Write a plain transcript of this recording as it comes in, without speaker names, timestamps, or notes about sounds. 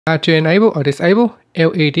How to enable or disable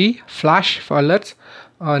LED flash for alerts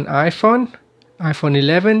on iPhone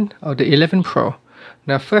 11 or the 11 Pro.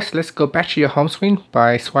 Now first, let's go back to your home screen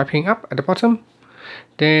by swiping up at the bottom.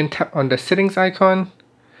 Then tap on the settings icon.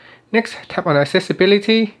 Next, tap on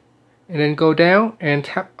accessibility, and then go down and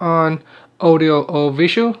tap on audio or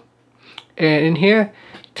visual. And in here,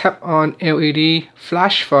 tap on LED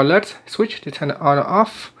flash for alerts switch to turn it on or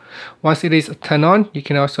off. Once it is turned on, you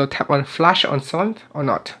can also tap on flash on silent or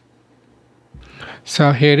not.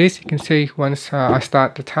 So here it is. You can see once I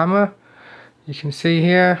start the timer, you can see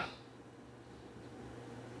here.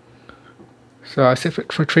 So I set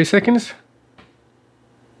it for 3 seconds.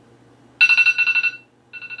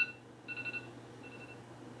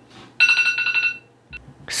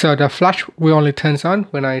 So the flash will only turn on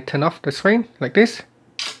when I turn off the screen like this.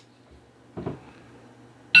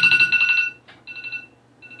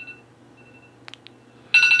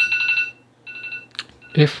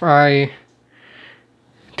 If I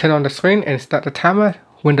turn on the screen and start the timer,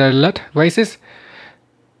 when the alert raises,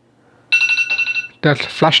 the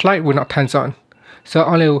flashlight will not turn on. So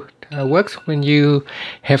only works when you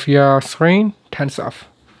have your screen turned off.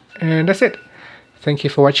 And that's it. Thank you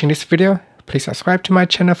for watching this video. Please subscribe to my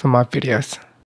channel for more videos.